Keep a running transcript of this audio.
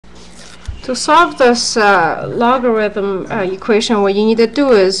To solve this logarithm equation, what you need to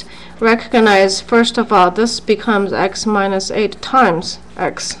do is recognize, first of all, this becomes x minus 8 times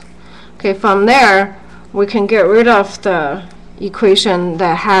x. Okay, from there, we can get rid of the equation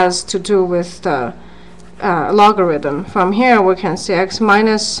that has to do with the logarithm. From here, we can say x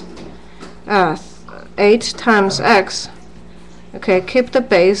minus 8 times x. Okay, keep the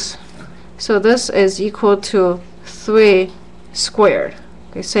base. So this is equal to 3 squared.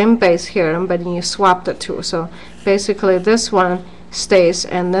 Okay, same base here, but you swap the two. So basically this one stays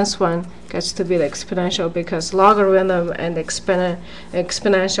and this one gets to be the exponential, because logarithm and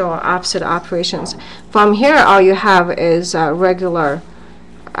exponential are opposite operations. From here, all you have is a regular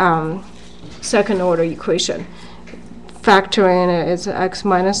second order equation. Factoring it is x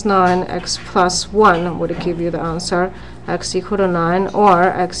minus 9, x plus 1 would give you the answer, x equal to 9 or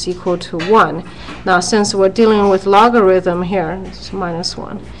x equal to 1. Now since we're dealing with logarithm here, it's minus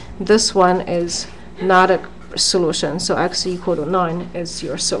 1. This one is not a solution, so x equal to 9 is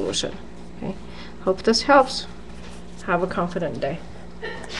your solution. Okay. Hope this helps. Have a confident day.